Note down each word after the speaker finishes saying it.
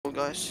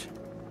coal, guys.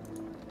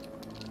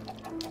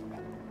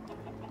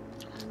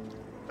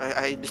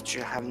 I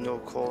literally have no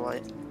coal.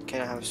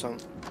 Can I have some?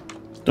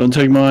 Don't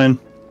take mine.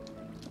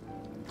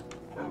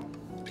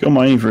 Go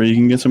mining for it. You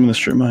can get some in the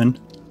strip mine.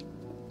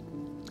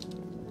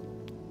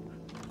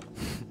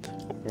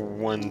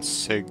 1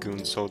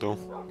 second, Soto.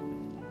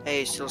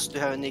 Hey, Sillst, do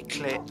you have any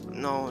clay?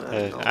 No, no,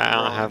 I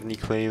don't have any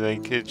clay.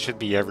 Like it should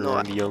be everywhere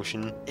in the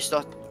ocean. It's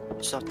not.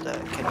 It's not.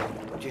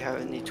 Do you have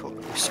any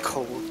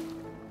coal?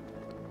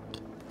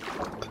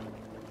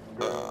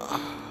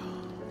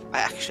 I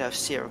actually have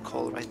 0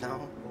 coal right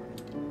now.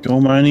 Go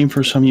mining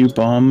for some, you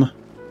bum.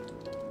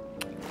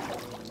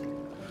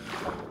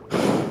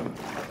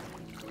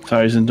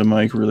 Ties into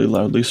Mike really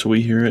loudly so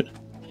we hear it.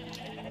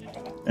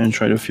 And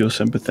try to feel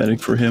sympathetic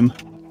for him.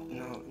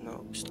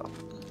 No, stop.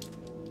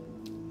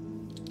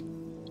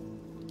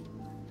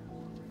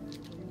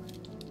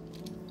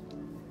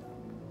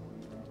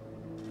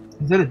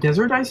 Is that a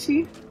desert I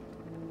see? I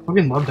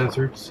fucking love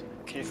deserts.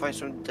 Can you find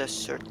some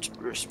desert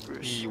spruce?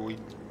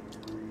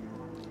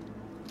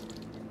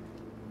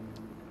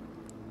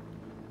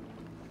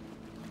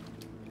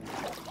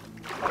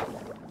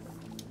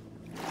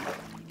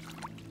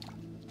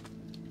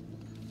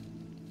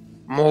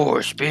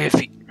 More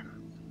spiffy.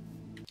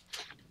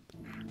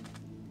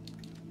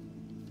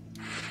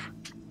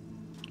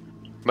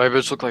 My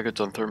bits look like it's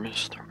on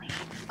thermos.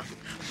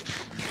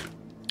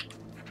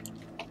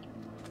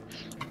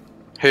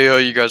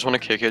 Hey, you guys want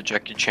to kick it,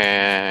 Jackie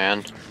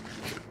Chan?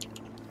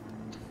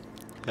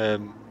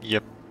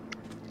 Yep.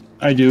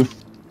 I do.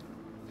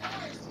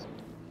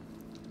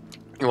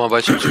 You want to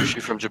buy some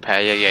sushi from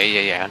Japan?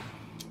 Yeah.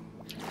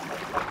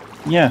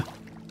 Yeah.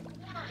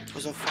 For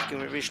some fucking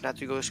reason I have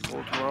to go to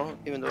school tomorrow,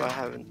 even though I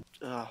haven't.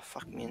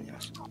 Fuck me in the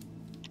ass.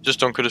 Just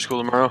don't go to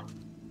school tomorrow.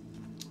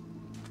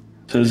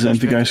 Says Zinth,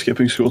 the guy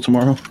skipping school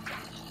tomorrow.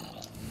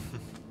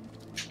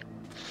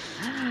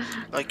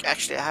 Like,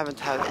 actually, I haven't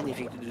had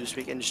anything to do this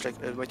week, and just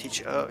like my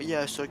teacher,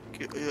 yeah, so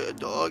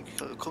dog,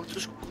 come to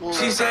school.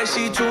 She said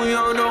she too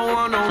young, don't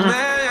want no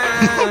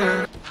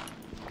man.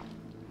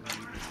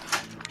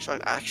 So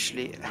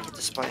actually, I hate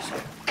the spice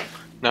here.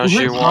 Now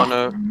she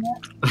wanna.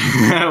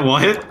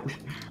 What?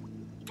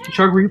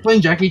 Shark, were you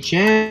playing Jackie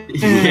Chan?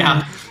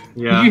 Yeah.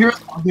 Did you hear us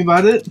talking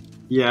about it?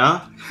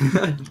 Yeah.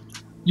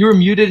 You were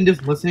muted and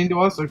just listening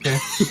to us? Okay.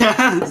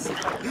 Yes.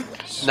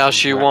 Now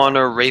she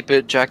wanna rape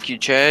it, Jackie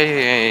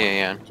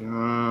Chan.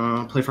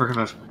 Play Far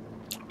Cry 5.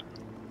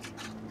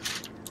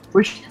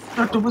 Wait,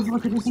 Shark,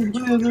 look at this.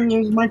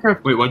 There's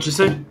Minecraft. Wait, what'd you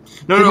say?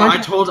 No, I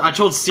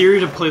told Siri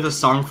to play the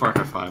song Far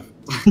Cry 5.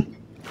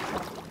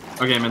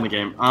 Okay, I'm in the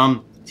game.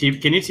 Can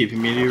you TP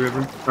me to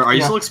River? Or are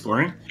you still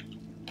exploring?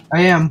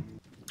 I am.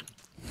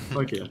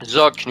 Okay.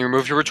 Zucc, can you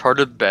remove your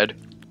retarded bed?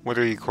 What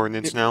are your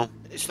coordinates now?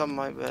 It's not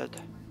my bed.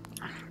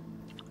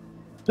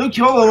 Don't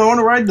kill them, I want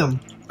to ride them.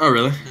 Oh,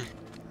 really?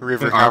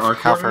 River, how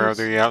far are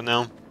they out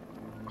now?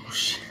 Oh,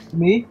 shit.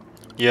 Me?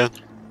 Yeah.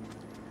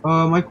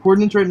 My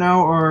coordinates right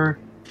now are,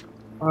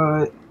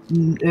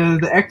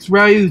 the X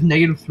value is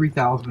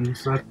 -3,000,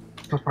 so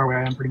that's how far away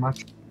I am pretty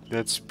much.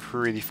 That's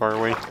pretty far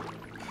away.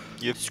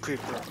 Yep.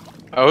 Creeper.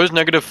 I was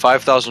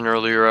 -5,000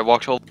 earlier. I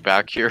walked all the way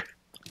back here.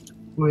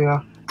 Oh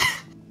yeah.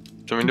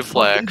 Something to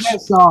flex.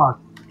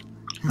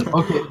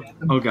 Okay.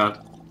 Oh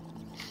god.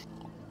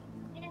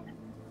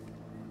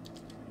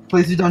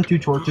 Place it on 2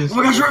 torches. Oh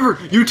my gosh, River!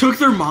 You took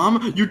their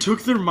mom? You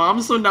took their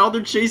mom, so now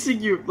they're chasing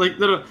you. Like,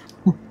 do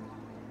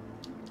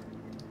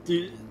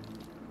you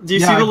see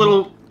the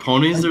little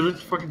ponies? They're like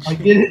fucking. I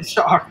get it,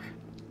 Shock.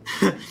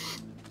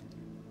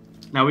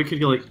 Now we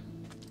could like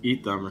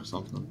eat them or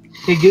something.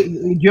 Hey, do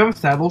you have a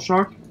saddle,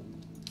 Shark?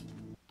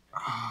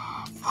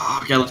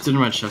 Fuck, I left it in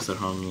my chest at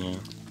home. Yeah.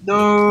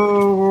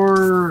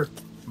 No.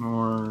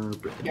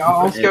 Yeah,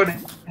 I'll scout it.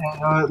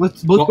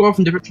 Let's go off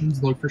in different directions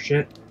and look for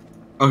shit.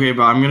 Okay,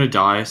 but I'm gonna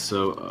die,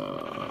 so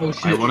Oh,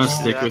 shit. I want to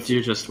stick with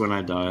you just when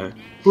I die.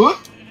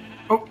 What?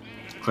 Oh,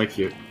 quite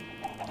cute.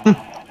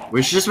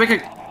 We should just make a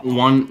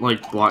one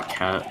like block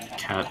cat.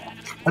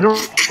 I don't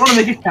want to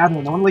make a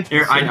cabin. I want to like.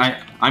 Here,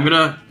 I'm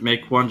gonna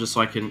make one just so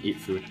I can eat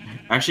food.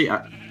 Actually,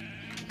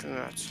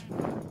 Congrats.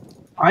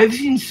 I've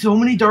seen so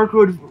many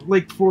Darkwood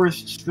like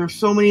forests. There's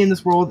so many in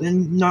this world,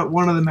 and not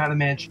one of them had a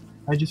mansion.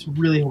 I just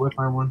really hope I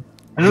find one.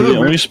 I know they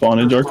only spawn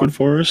in Darkwood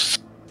forests.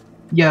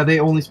 Yeah, they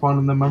only spawn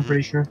in them. I'm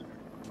pretty sure.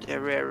 They're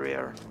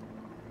rare.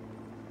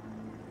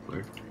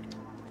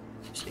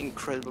 It's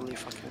incredibly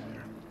fucking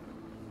rare.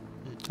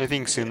 I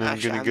think soon I'm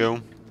gonna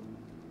go.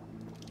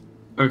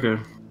 Okay.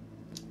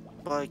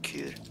 Bye,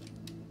 kid.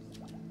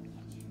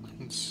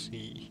 Let's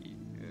see.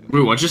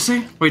 Wait, what'd you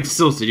say? Wait,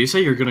 Sillst, did you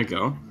say you're gonna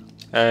go?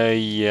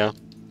 Yeah.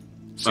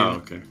 Soon. Oh,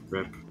 okay.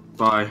 Rip.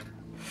 Bye.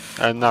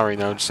 Not right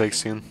now, just like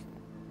soon.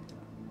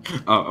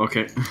 Oh,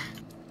 okay.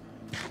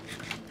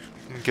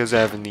 Because I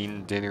haven't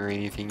eaten dinner or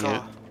anything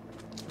yet.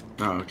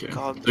 Oh, okay.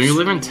 Do you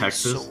live in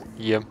Texas? So...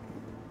 Yep.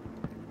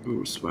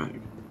 Ooh,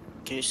 swag.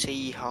 Can you say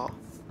yeehaw?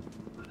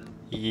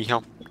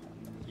 Yeehaw.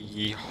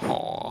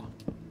 Yeehaw.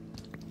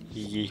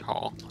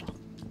 Yeehaw.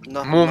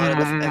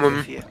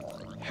 Not here.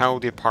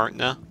 Howdy,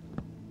 partner.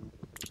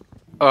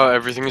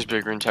 Everything is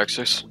bigger in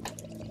Texas.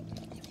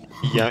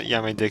 Yeah,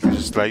 my dick is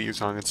just light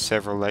years long. It's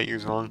several light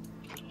years long.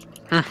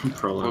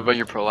 What about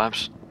your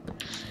prolapse?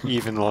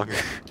 Even longer.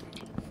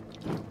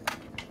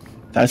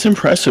 That's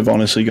impressive,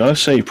 honestly. Gotta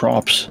say,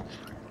 props.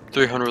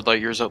 300 light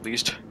years at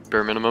least,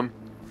 bare minimum.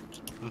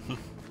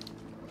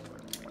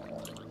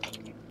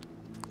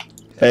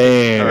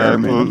 Hey,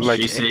 like,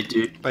 You say,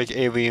 dude. like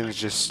aliens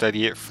just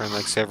study it from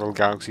like several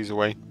galaxies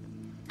away.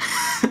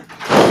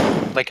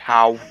 Like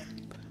how?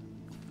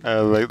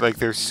 Like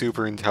they're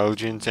super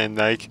intelligent and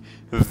like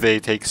they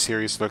take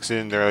serious looks at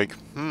it and they're like,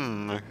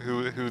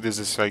 who does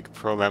this like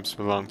prolapse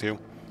belong to?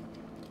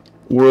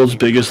 world's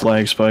biggest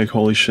lag spike.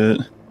 Holy shit.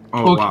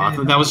 Oh Okay. wow, I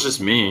thought that was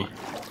just me.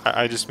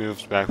 I just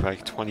moved back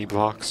like 20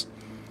 blocks.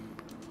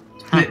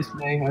 It's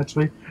May,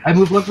 actually. I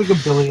moved left like a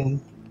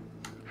billion.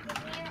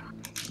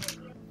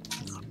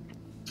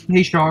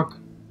 Hey, Shock.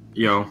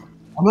 Yo.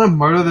 I'm gonna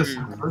murder this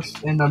horse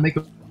and make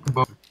a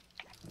boat.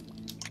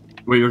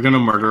 Wait, you're gonna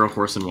murder a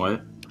horse and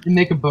what? And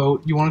make a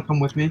boat. You wanna come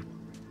with me?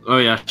 Oh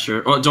yeah,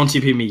 sure. Oh, don't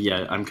TP me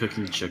yet. I'm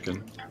cooking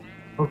chicken.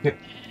 Okay.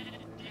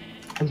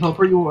 I'll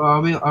teleport you.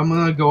 I'm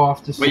gonna go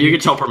off to. Wait, you can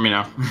teleport me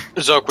now.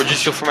 Zucc, what'd you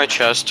steal from my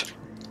chest?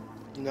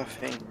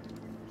 Nothing.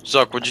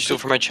 Zucc, what'd you steal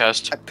from my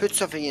chest? I put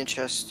something in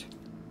chest.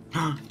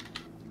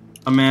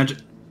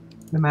 Imagine.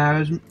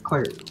 Imagine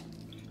Claire.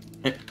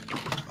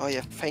 Oh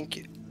yeah, thank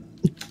you.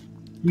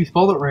 We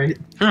spelled it right.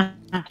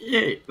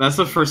 Yay! That's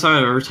the first time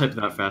I've ever typed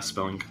that fast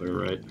spelling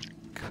clear, right?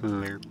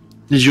 Clear.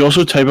 Did you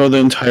also type out the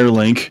entire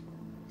link?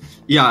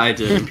 Yeah, I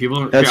did. And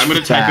people. That's Here, I'm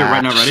gonna type it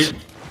right now. Ready? fast.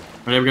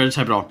 Ready? I'm gonna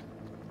type it all.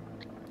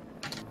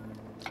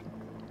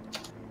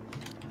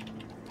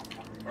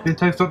 Gonna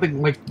type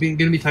something like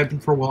gonna be typing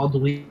for a while.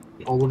 Delete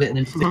all of it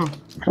and then.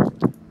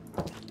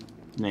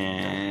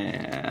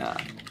 Nah.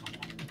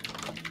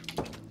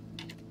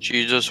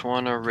 She just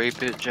wanna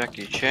rape it,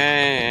 Jackie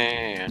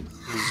Chan.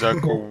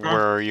 Zucc, where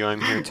are you? I'm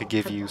here to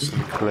give you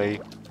some clay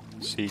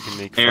so you can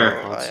make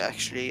Air. fire I pots.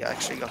 actually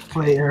got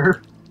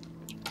Player.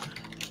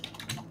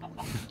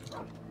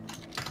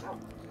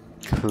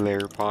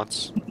 Claire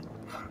pots.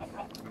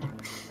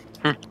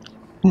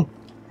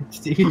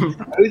 XD.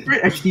 I always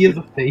forget XD as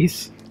a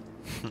face.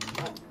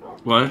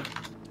 What?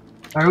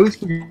 I always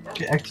forget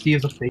XD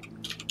as a face.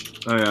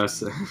 Oh yeah.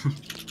 So.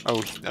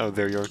 Oh,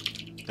 there you are.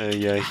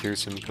 Yeah, here's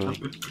some clay.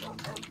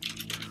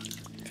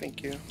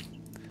 Thank you.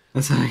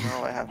 That's how.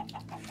 No, I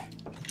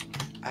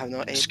have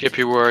no ape.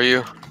 Skippy, where are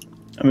you?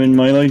 I'm in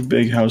my like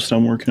big house that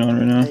I'm working on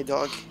right now. Hey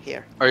dog,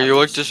 here. Are you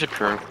like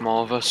disappearing from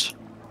all of us?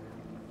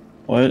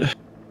 What?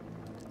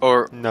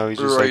 Or No, he's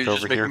or just are like you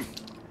just over here. making-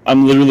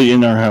 I'm literally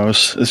in our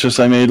house. It's just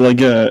I made like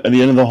at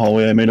the end of the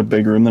hallway I made a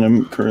big room that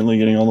I'm currently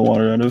getting all the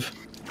water out of.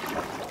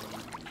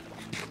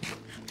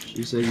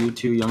 She said you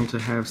too young to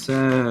have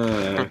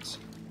sex.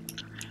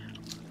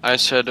 I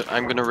said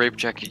I'm gonna rape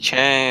Jackie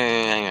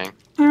Chan.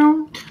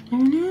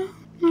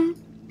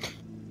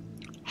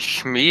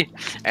 Me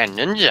and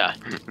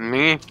Ninja.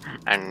 Me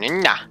and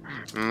Ninja.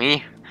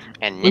 Me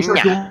and Wait, so do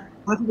you Ninja.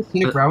 want to take a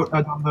scenic route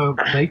down the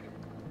lake?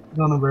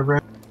 Down the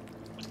river?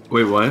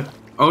 Wait, what?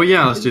 Oh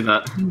yeah, let's do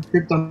that.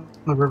 Trip down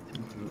the river.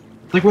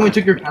 Like when we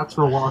took your cats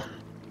for a walk.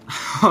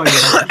 Oh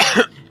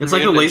yeah. It's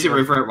like a lazy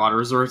river at water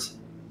resorts.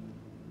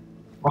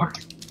 Walk.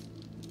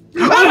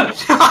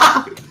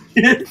 Oh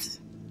Yes.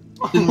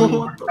 Didn't really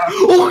work out.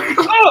 my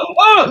god!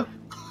 Oh!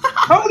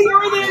 How many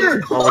are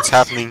there? Oh, what's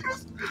happening?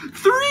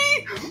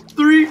 Three.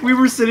 We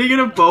were sitting in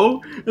a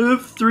boat, and then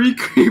 3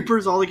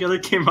 creepers all together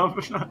came up.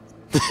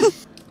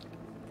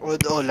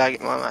 Oh, lag.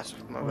 My mouse.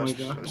 Oh my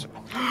god.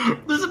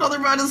 There's another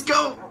man. Let's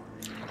go.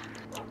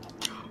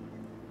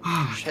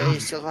 Oh, Hey,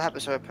 still what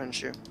happens if I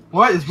punch you?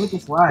 What is with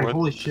this lag? What?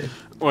 Holy shit.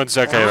 One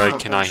sec, I like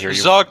cannot hear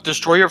you. Zucc,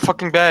 destroy your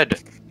fucking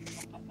bed.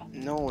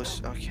 No,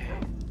 it's okay.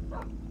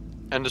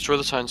 And destroy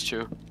the signs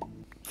too.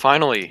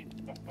 Finally.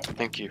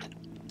 Thank you.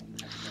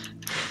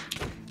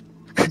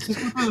 Is this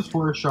for this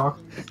forest shock?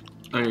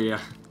 Oh yeah.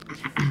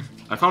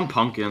 I found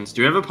pumpkins.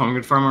 Do we have a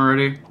pumpkin farm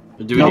already?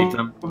 Or do we No. need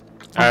them?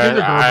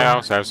 I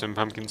also have some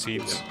pumpkin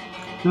seeds.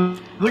 There's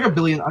like a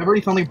billion. I've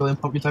already found like a billion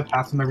pumpkins. I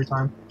pass them every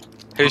time.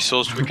 Hey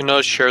Sillst, we can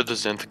share the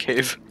Zinth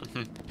cave.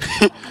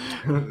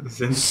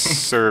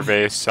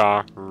 Survey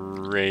saw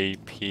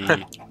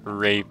rapey,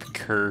 rape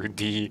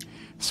curdy,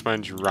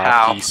 sponge Ow.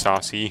 rocky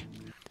saucy.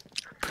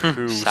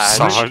 Poo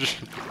Savage.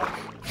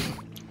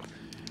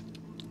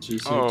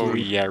 sage. Oh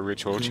yeah,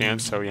 ritual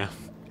chance, so yeah.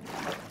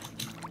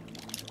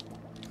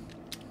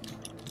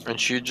 And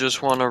she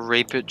just wanna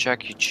rape it,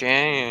 Jackie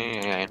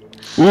Chan.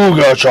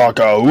 Ooga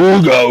chaka,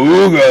 ooga,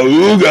 ooga,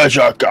 ooga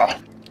chaka.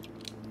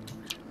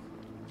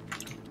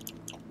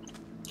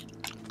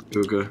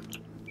 Ooga.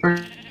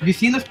 Have you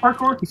seen this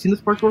parkour? You seen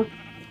this parkour?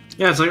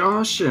 Yeah, it's like,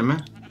 oh shit,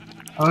 man.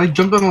 I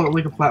jumped on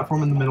like a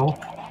platform in the middle.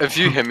 If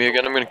you hit me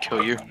again, I'm gonna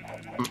kill you.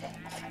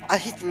 I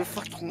hit you with a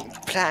fucking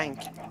plank.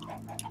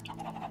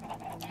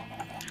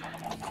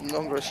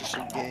 Numbers is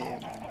a game.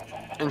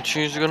 And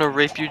she's gonna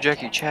rape you,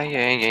 Jackie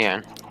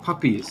Chan.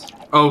 Puppies.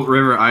 Oh,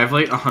 River, I have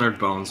like 100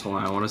 bones. Hold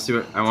on, I want to see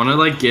what. I want to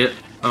like get.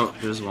 Oh,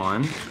 there's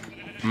one.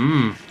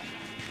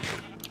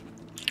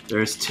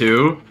 There's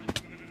 2.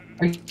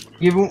 I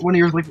give one of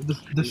yours like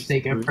the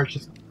steak I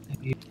purchased.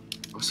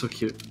 Oh, so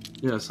cute.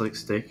 Yeah, it's like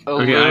steak. A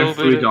Okay, I have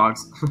little 3 bit-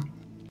 dogs.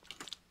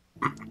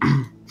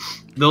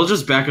 They'll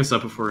just back us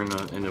up if we're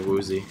in a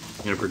woozy,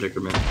 in a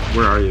predicament.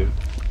 Where are you?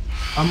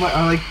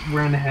 I like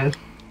ran ahead.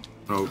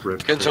 Oh,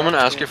 rip. Can someone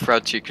ask if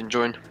Rad T can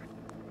join?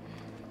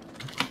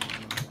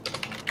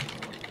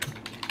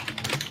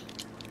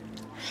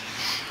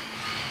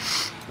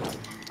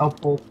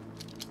 Helpful.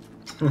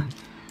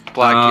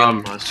 Black Elon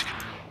Um, Musk.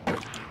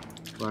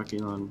 Black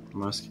Elon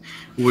Musk.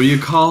 What do you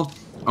call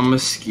a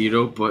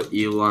mosquito but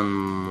Elon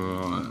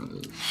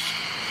Musk?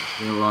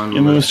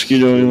 You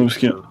mosquito, you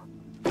mosquito.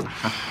 Can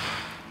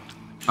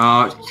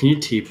you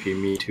TP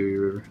me to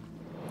your river?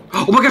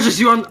 Oh my gosh, I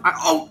see you on.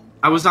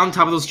 I was on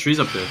top of those trees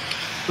up there.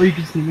 Or you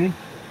can see me.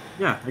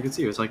 Yeah, I can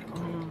see you. It's like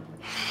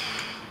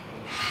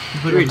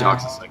 3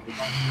 dogs a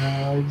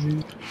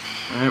second.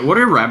 Alright, what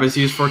are rabbits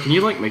used for? Can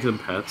you like make them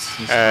pets?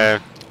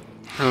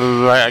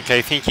 Like,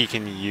 I think you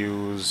can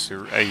use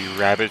a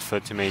rabbit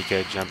foot to make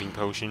a jumping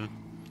potion.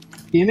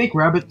 Can you make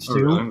rabbits Oh,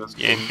 too? really? That's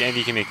cool. And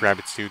you can make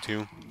rabbit stew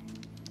too.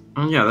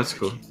 Oh yeah, that's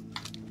cool.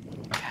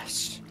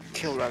 Yes.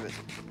 Kill rabbit.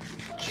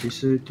 She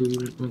said,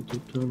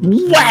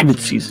 Rabbit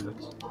season.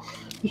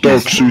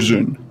 Dark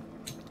season.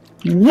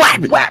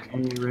 Rabbit.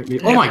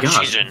 Oh my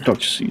god.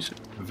 Dark season.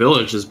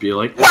 Villages be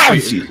like. Rabbit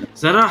Wait, season.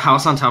 is that a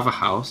house on top of a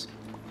house?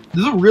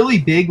 This is a really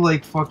big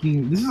like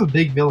fucking. This is a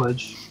big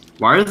village.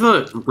 Why are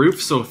the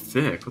roofs so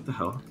thick? What the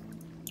hell?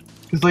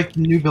 It's like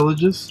new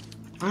villages.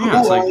 Oh yeah,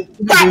 it's like.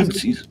 Rabbit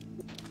season.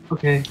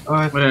 Okay.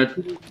 What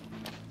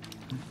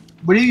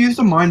What do you use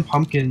to mine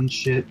pumpkin and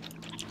shit?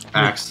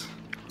 axe.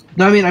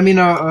 No, I mean,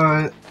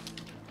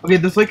 okay,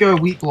 there's like a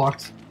wheat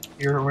blocks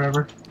here or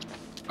whatever.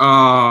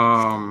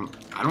 I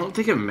don't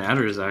think it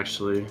matters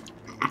actually.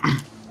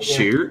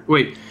 Shear?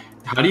 Wait,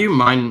 how do you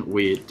mine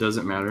wheat? Does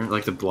it matter?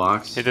 Like the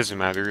blocks? It doesn't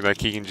matter.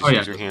 Like you can just Oh, yeah.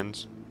 use your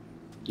hands.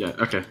 Yeah.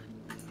 Okay.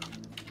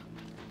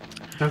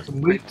 Got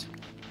some wheat.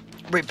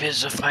 Rape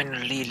is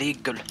finally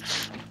legal.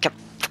 Can't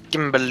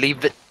fucking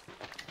believe it.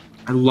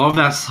 I love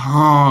that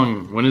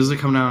song. When does it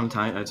come out on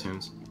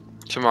iTunes?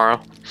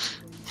 Tomorrow.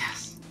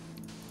 Yes.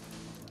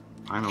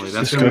 Finally,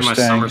 that's gonna be my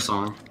Disgusting. summer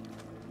song.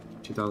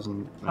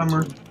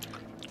 2019.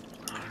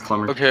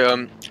 Plumber. Okay,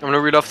 I'm gonna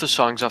read off the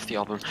songs off the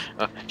album.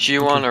 She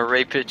wanna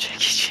rape it, Jackie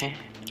Chan.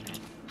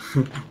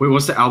 Wait,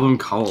 what's the album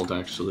called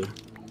actually?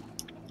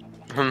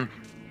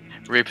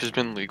 Rape has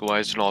been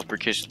legalized in all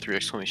uppercase with 3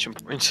 exclamation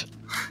points.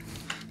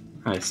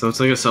 Alright, so it's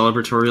like a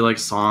celebratory like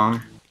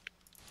song.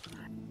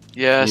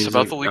 Yes, Music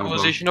about the album.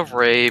 legalization of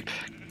rape.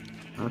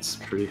 That's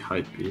pretty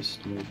hype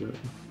beast. Maybe.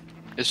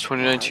 It's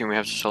 2019, we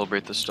have to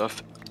celebrate this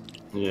stuff.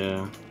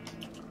 Yeah.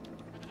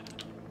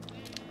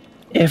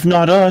 If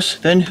not us,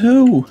 then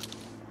who?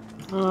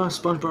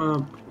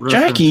 SpongeBob.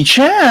 Jackie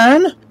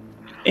Chan?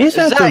 Is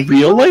that the that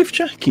real life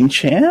Jackie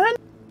Chan?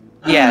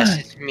 Yes,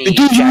 it's me. It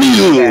is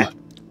me!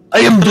 I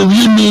am the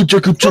real me,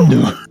 Jackie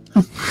Chan.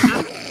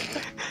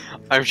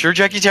 I'm sure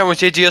Jackie Chan would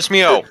say Dios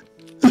mío.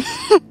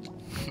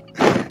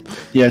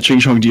 Yeah, Ching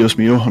Chong Dios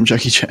mío, I'm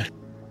Jackie Chan.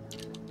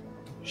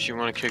 She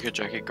wanna kick a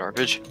Jackie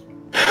garbage?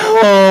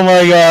 Oh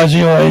my gosh,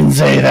 you wouldn't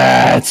say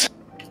that!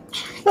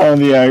 On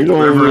the actual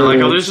River, like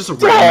how there's just a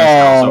random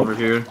ass house over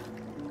here.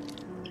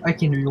 I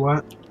can hear you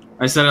what?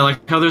 I said I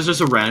like how there's just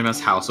a random ass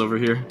house over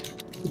here.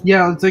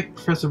 Yeah, it's like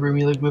Professor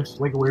Rumi like lives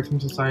like away from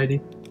society.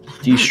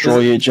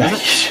 Destroy it,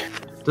 Jackie.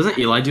 Doesn't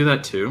Eli do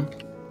that too?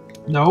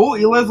 No,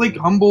 Eli's like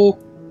humble.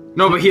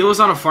 No, but he lives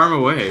on a farm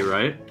away,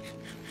 right?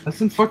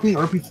 That's in fucking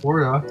RP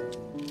Florida.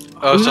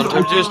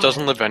 Sometimes he just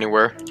doesn't live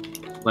anywhere.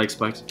 Like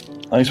Spikes.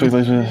 Thanks.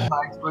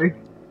 Like,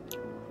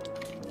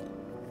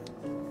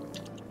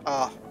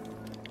 Ah,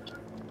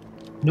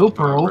 no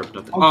Pearl.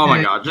 Oh my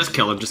Okay. god, just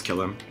kill him, just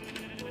kill him.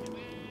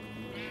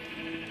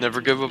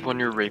 Never give up on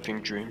your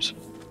raping dreams.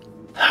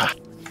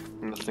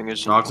 Nothing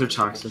is. Dogs are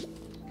toxic.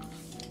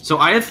 So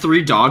I had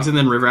 3 dogs and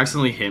then River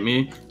accidentally hit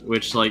me,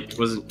 which like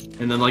was,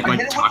 and then like I my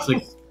hit it with toxic.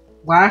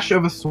 a flash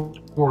of a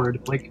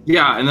sword. Like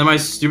Yeah, and then my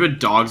stupid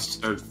dogs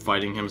started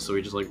fighting him, so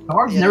we just like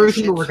dogs Yeah, never no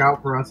seem to shit. work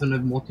out for us in a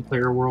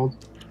multiplayer world.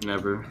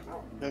 never.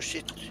 no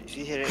shit. If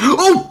you hit it.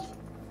 Oh!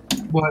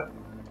 What?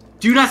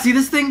 Do you not see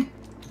this thing?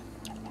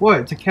 What?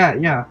 It's a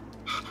cat. Yeah.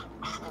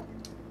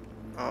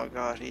 Oh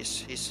god, he's.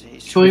 So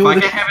If you I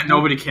want can't have it,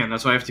 nobody can.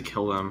 That's why I have to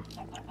kill them.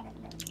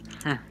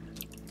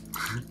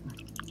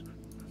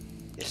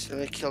 Yes, let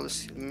me kill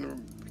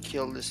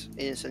this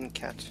innocent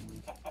cat.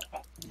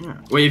 Yeah.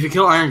 Wait, if you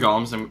kill iron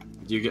golems, then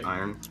do you get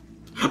iron?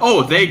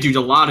 Oh, they do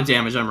a lot of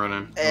damage. I'm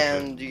running. Okay.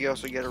 And you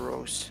also get a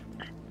rose.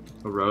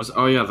 A rose?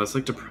 Oh yeah, that's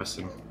like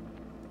depressing.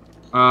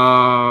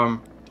 I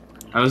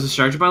was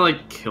distracted by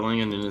like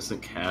killing an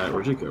innocent cat.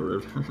 Where'd you go,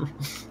 River?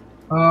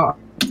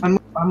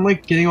 I'm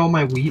like getting all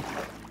my wheat.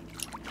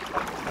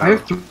 I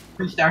have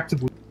 3 stacks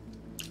of wheat.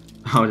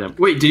 Oh damn.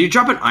 Wait, did you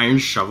drop an iron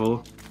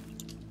shovel?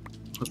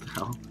 What the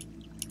hell?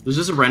 There's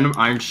just a random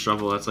iron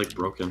shovel that's like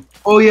broken.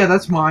 Oh yeah,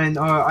 that's mine.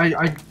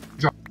 I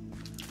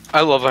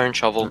I love Iron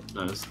Shovel.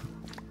 Nice.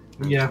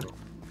 Yeah.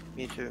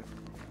 Me too.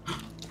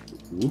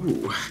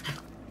 Ooh.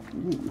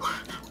 Ooh.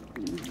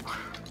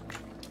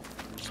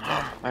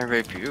 I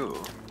rape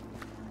you.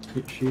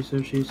 She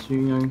said she's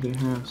too young to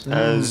have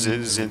sex.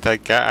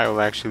 Zinth, I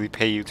will actually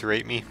pay you to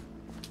rape me.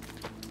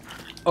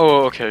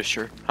 Oh, okay,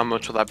 sure. How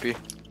much will that be?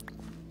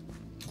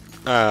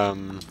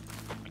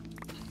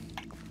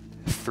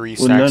 3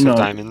 Well, stacks no, of no.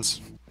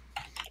 diamonds.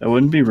 That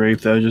wouldn't be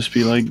rape. That would just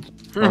be like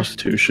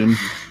prostitution.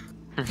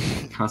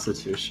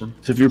 Constitution.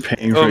 So if you're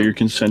paying for it, you're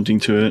consenting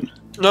to it.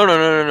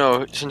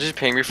 No. Since he's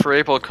paying me for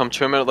rape, I'll come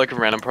to him at like a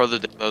random part of the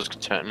day that I was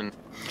content and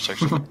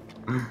sexual.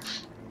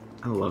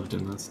 I love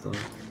doing that stuff.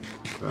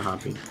 So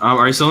happy.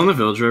 Are you still in the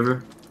village,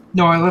 River?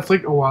 No, I left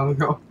like a while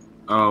ago.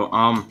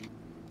 Oh,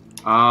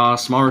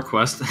 small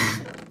request.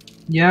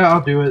 Yeah,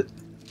 I'll do it.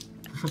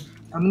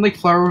 I'm in like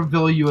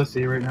Flowerville,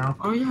 USA right now.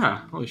 Oh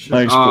yeah, holy shit.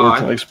 Like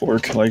spork, like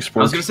spork, like I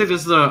was spork. gonna say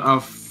this is a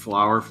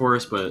flower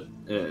forest, but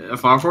a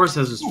flower forest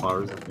has just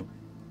flowers, I think.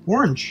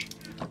 Orange.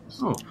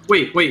 Oh,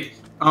 wait.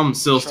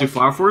 Sillst, do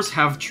flower forests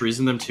have trees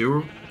in them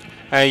too?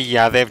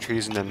 Yeah, they have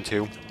trees in them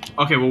too.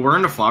 Okay, well we're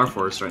in a flower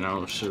forest right now.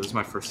 Oh, shit, this is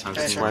my first time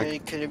seeing So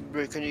it. can you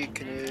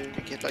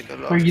get like a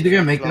lot Are you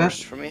gonna make flowers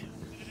that? for me?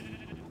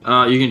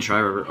 You can try,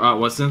 River.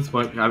 What Zinth?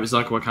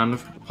 What kind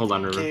of? Hold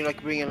on, Can River. you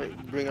like bring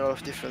a lot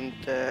of different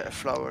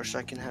flowers so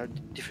I can have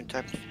different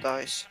types of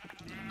dyes?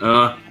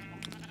 Oh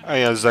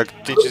yeah,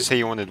 Zucc, did you say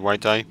you wanted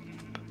white dye?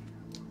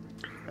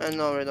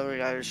 No, I don't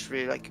really. I just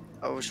really like.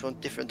 I always want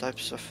different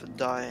types of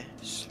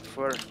dyes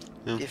for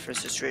Yeah. different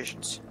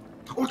situations.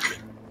 Okay.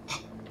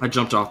 I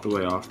jumped off the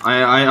way off.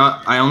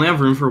 I only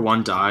have room for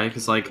 1 dye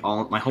because like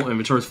my whole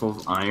inventory is full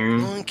of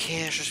iron. No one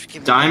cares. Just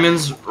give me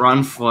Diamonds,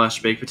 rotten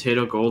flesh, baked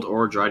potato, gold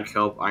ore, dried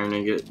kelp, iron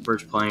ingot,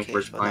 birch plank, Okay,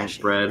 birch so plank,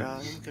 actually, bread,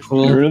 Get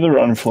coal. rid of the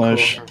rotten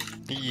flesh.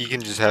 You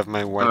can just have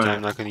my white dye,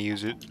 I'm not gonna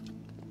use it.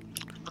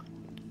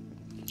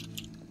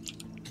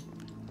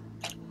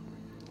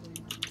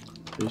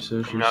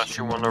 Now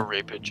she wanna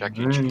rape it,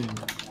 Jackie.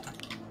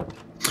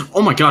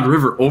 Oh my god,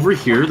 River, over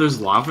here there's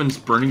lava and it's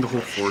burning the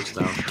whole forest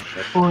down.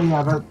 Oh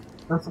yeah,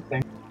 that's the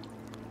thing.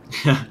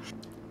 Yeah.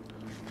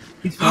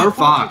 These flower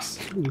Fox.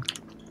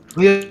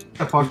 Yeah,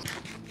 fox.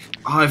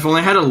 Oh, if only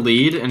I had a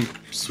lead and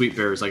sweet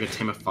berries, I could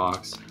tame a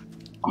fox.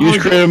 You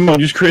just create a mode.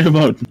 Just create a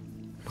mode.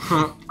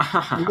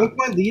 I left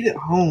my lead at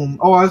home.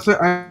 Oh, I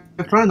found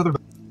another.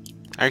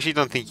 I actually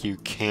don't think you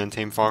can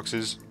tame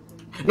foxes.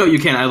 No, you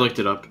can. I looked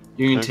it up.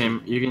 You can Okay.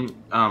 tame. You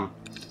can.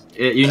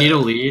 You need a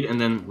lead, and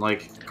then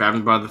like grab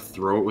him by the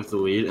throat with the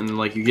lead, and then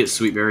like you get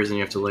sweet berries, and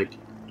you have to like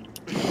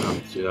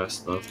do that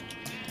stuff.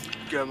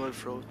 Grab my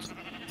throat.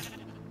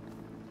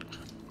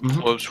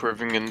 Globe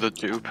swerving in the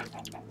dupe.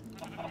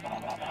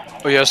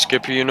 Oh yeah,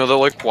 Skippy, you know that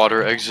like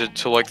water exit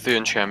to like the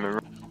enchantment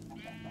room?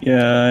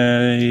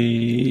 Yeah.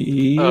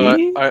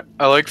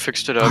 I like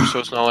fixed it up so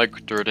it's not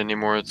like dirt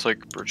anymore, it's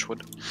like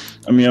birchwood.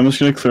 I mean, I'm just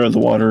gonna clear out the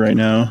water right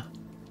now.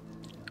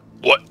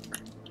 What?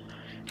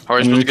 How are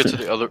you supposed to get Okay.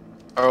 to the other?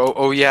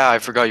 Oh yeah, I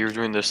forgot you were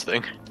doing this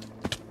thing.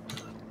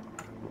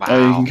 Wow.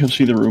 Oh, you can come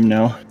see the room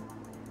now.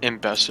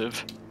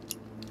 Imbessive.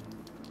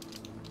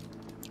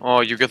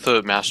 Oh, you get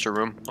the master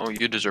room. Oh,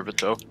 you deserve it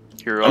though.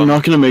 Here, I'm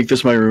not gonna make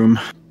this my room.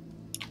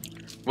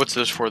 what's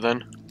this for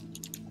then?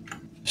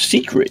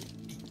 Secret.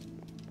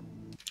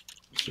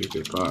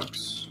 Secret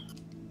box.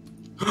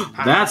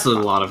 That's a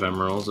lot of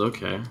emeralds.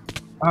 Okay.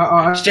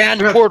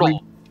 Stand I got portal! 3.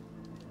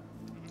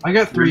 I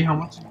got 3. How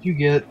much did you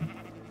get?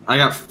 I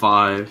got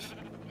 5.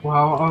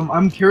 Wow.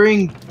 I'm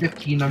carrying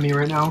 15 on me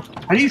right now.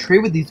 How do you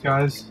trade with these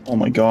guys? Oh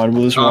my god,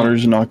 will this water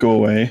just not go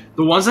away?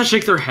 The ones that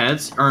shake their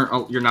heads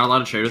aren't. You're not allowed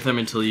to trade with them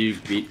until you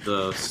beat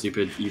the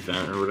stupid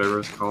event or whatever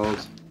it's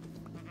called,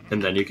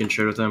 and then you can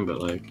trade with them.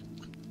 But like,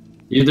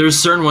 there's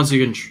certain ones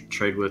you can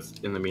trade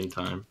with in the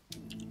meantime.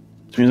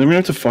 It means I'm gonna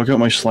have to fuck out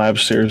my slab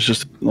stairs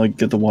just to, like,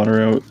 get the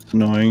water out. It's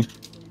annoying.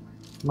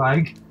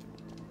 Lag.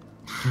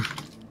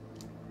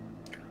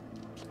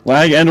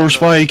 Lag and or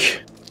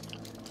spike.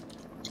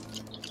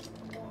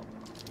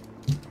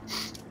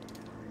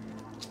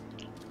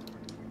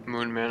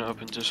 Moon Man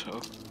up into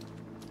so.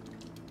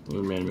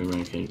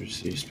 Man, can't you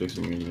see spikes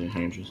in your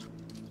hands?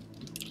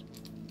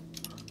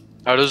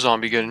 How does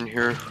zombie get in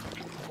here?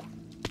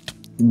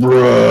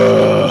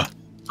 Bruh.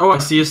 Oh, I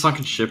see a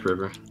sunken ship,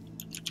 River.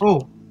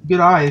 Oh, good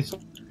eyes.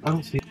 I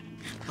don't see it.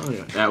 Oh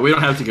yeah. Yeah, we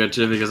don't have to go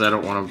to it because I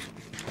don't want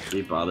to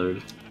be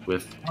bothered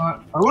with. I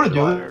want to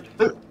do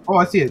it. Oh,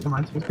 I see it. Never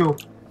mind. Let's go.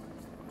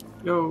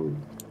 Yo.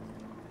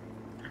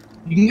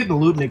 You can get the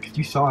loot, Nick, because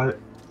you saw it.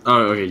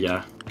 Oh, okay,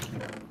 yeah.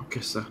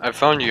 Okay, so. I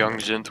found young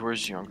Zinth.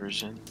 Where's younger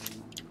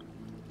Zinth?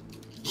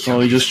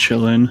 Probably just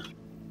chilling.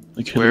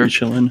 Like, Where? Hillary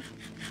chilling.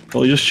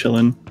 Probably just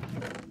chilling.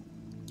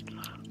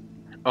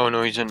 Oh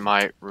no, he's in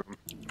my room.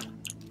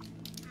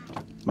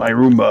 My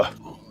Roomba.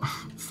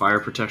 Fire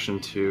protection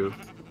 2.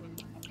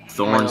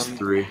 Thorns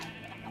 3.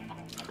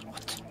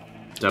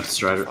 Depth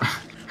strider.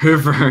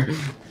 River.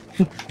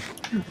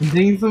 I'm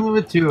taking some of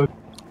it too.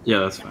 Yeah,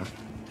 that's fine.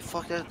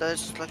 Fuck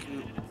that's like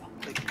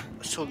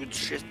so good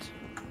shit.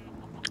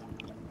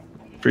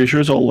 Pretty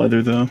sure it's all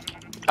leather though.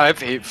 I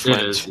have 8 It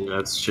flint. is. Yeah,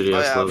 that's shitty Oh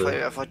ass yeah,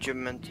 leather. I thought you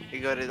meant you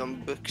got it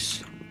on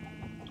books.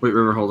 Wait,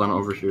 River, hold on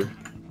over here.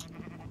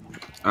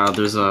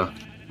 There's a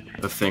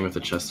a thing with a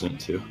chest in it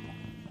too.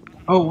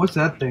 Oh, what's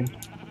that thing?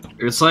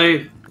 It's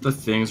like the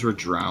things where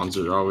drowns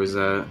are always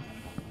at.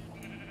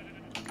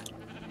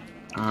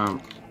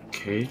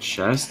 Okay,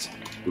 chest.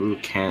 Ooh,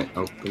 can't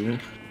open it.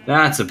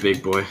 That's a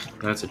big boy.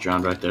 That's a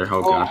drown right there.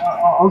 Oh god.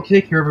 I'll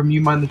take care of him.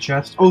 You mind the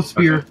chest. Oh,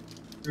 spear.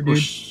 Okay.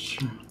 Here,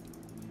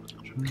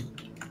 dude.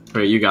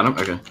 Wait, you got him?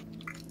 Okay.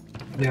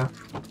 Yeah.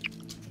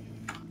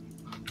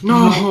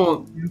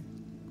 No!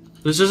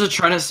 There's just a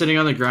trident sitting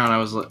on the ground.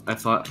 I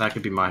thought that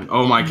could be mine.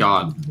 Oh my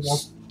god.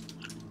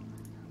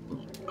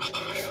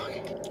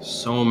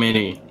 So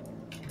many.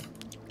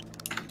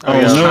 Oh,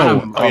 yeah,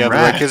 no, Oh yeah, a but like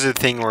rat. there's a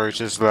thing where it's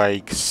just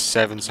like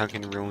 7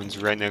 sunken ruins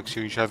right next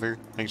to each other.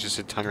 Like just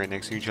a ton right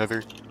next to each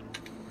other.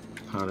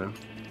 Oh no.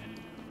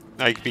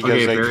 Like because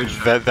Okay,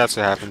 like that's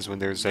what happens when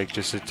there's like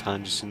just a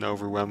ton, just an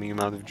overwhelming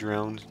amount of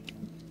drowned.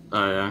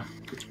 Oh yeah.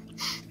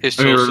 They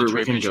still we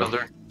situate can each go.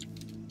 other.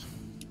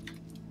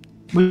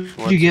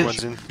 What did you get?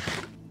 What's in?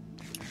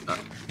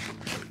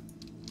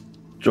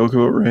 Joke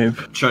about rape.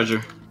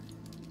 Treasure.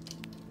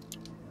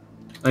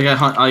 I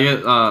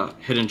get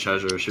hidden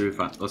treasure. Should we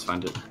find? Let's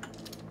find it.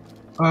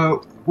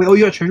 Wait, oh, you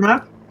got a treasure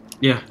map?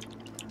 Yeah.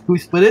 Can we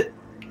split it?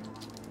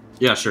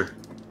 Yeah, sure.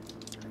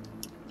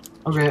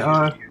 Okay,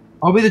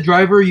 I'll be the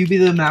driver, you be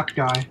the map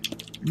guy.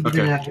 You be the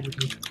Okay.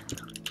 navigator.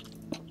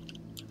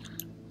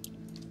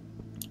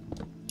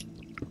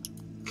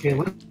 Okay,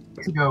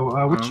 let's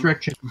go. Which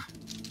direction,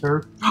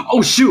 sir?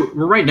 Oh shoot!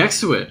 We're right next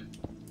to it.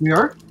 We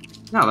are?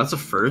 No, that's a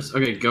first.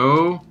 Okay,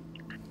 go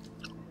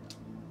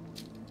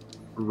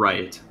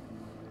right.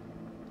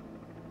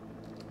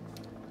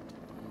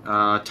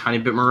 Tiny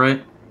bit more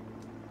right.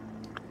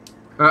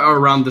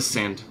 Around the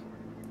sand.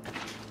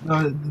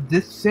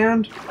 This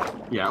sand?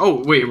 Yeah.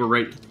 Oh wait, we're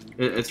right.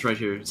 It's right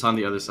here. It's on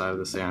the other side of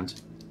the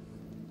sand.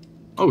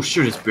 Oh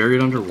shoot! It's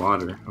buried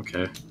underwater.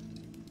 Okay.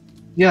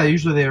 Yeah,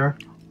 usually they are.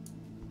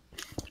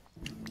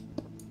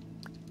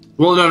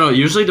 Well, no.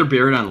 Usually they're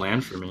buried on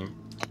land for me.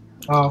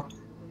 Oh.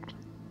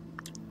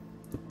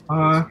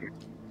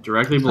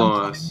 Directly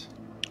below us.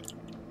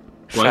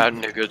 What? Fat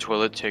nigga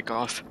toilet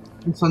takeoff.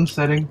 The sun's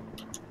setting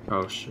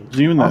Oh shit! Is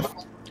he even that?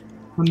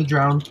 from the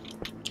drown.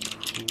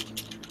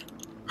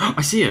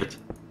 I see it.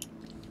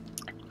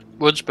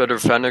 What's better,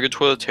 fat nigga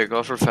toilet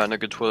takeoff or fat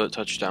nigga toilet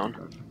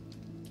touchdown?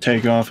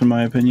 Take off, in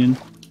my opinion.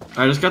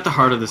 I just got the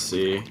heart of the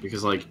sea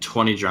because like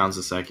 20 drowns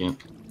a second.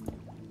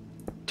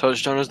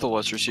 Touchdown is the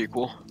lesser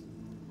sequel.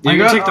 You I can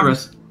got, take the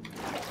rest.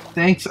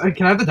 Thanks.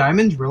 Can I have the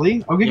diamonds?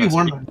 Really? I'll give Yes, you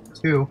one of them,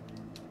 too.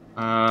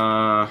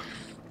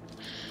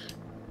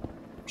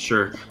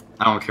 Sure.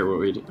 I don't care what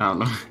we do. I don't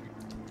know.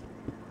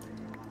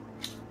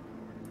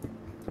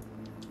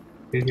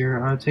 Okay,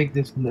 here, take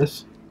this and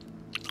this.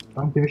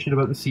 I don't give a shit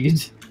about the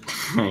seeds.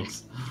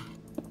 Thanks.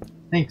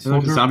 Thanks,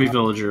 Look, soldier. zombie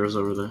villagers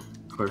over there.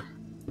 Clear.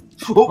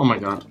 Oh, Oh my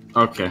god.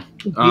 Okay.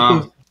 beat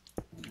those.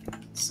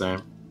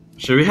 Same.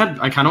 Should we head?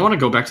 I kind of want to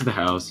go back to the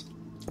house.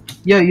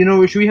 Yeah, you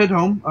know, should we head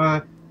home?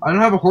 I don't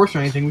have a horse or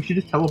anything. We should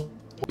just teleport.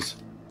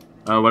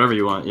 Whatever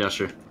you want. Yeah,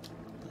 sure.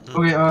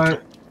 Okay,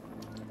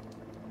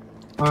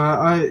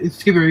 it's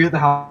Skippy, are you at the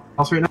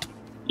house right now?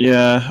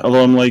 Yeah,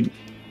 although I'm like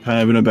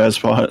kind of in a bad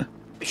spot.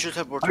 You should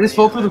have I just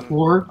fell through the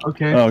floor,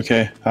 okay? Oh,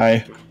 okay.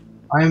 Hi.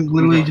 I'm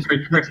literally Okay, just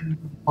quick. touching the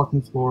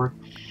fucking floor.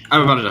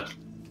 I'm about to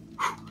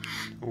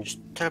die.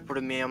 Just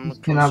teleported me, I'm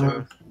Can I have closer.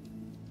 a-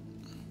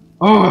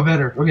 Oh,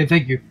 better. Okay,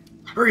 thank you.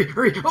 Hurry!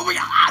 Oh my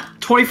god!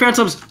 20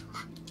 phantoms!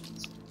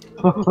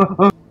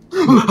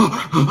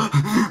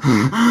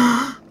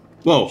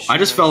 Whoa! I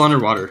just fell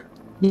underwater.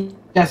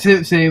 Yeah,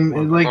 same.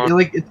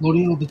 It's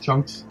loading all the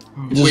chunks.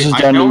 This Wait, is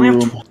I down the only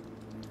room. have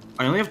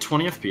I only have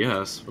 20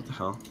 FPS. What the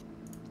hell?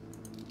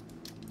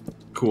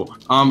 Cool.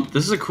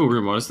 This is a cool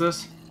room. What is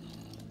this?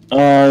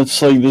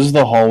 It's like, this is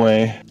the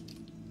hallway.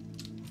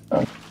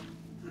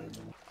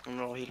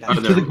 No, he Oh,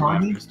 left. there the we go.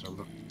 garden? It's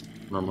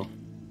normal.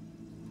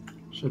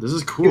 Shit, this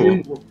is cool.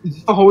 Is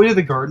this the hallway to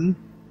the garden?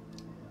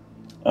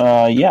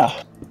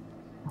 Yeah.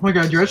 Oh my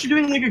god, you're actually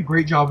doing like a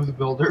great job as a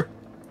builder.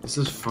 This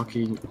is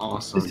fucking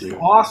awesome, This is dude.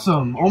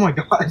 awesome. Oh my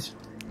god.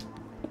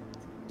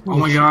 Oh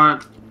my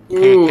god.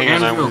 Okay, Ooh, hang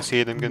on, I anvil. want to see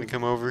it. I'm gonna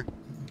come over.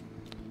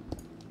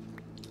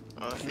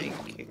 I think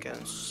you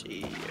can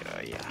see,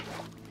 yeah.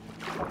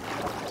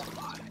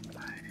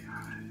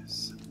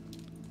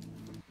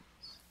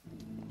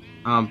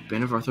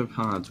 Bane of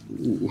arthropods.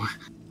 Ooh.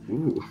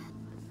 Ooh.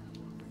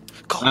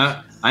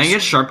 God. I can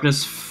get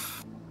sharpness.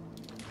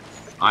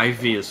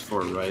 IV is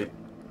 4, right?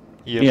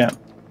 Yep. Yeah.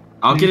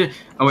 I'll get it.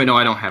 Oh wait, no,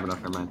 I don't have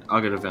enough. Never mind.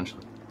 I'll get it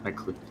eventually. I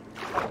clicked.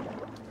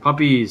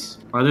 Puppies.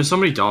 Why there's so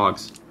many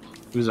dogs?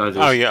 Whose are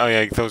these? Oh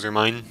yeah, those are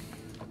mine.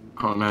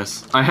 Oh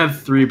nice. I had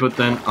 3, but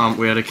then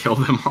we had to kill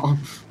them all.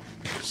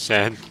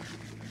 Sad.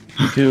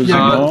 It was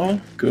Yeah. like,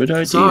 oh, good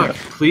idea. Zucc,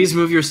 please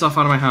move your stuff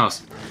out of my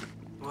house.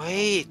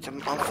 Wait, I'm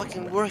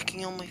fucking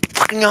working on my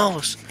fucking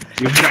house.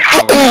 You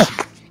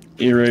have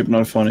Ear rape,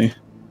 not funny. Not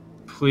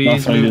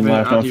Please funny, move didn't it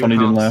laugh. out Not of your funny,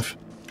 didn't house. laugh.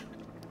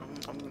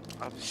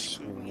 I'm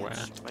assuming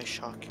it's my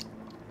shock.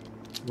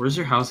 Where's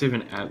your house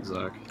even at,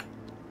 Zucc?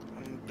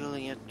 I'm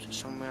building it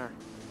somewhere.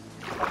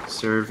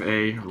 serve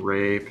a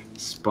rape,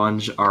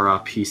 sponge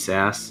RP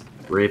sass,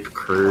 rape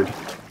curd,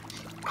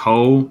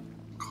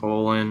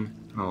 colon,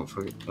 oh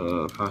fuck,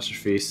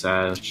 apostrophe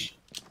sash.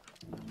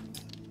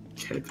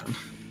 Okay then.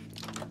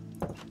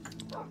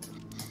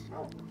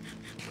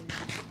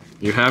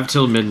 You have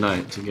till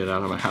midnight to get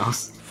out of my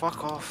house.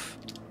 Fuck off.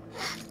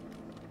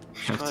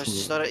 You have Guys, till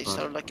it's not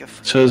midnight. like a.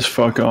 Says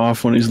fuck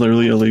off when he's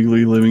literally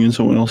illegally living in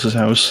someone else's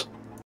house.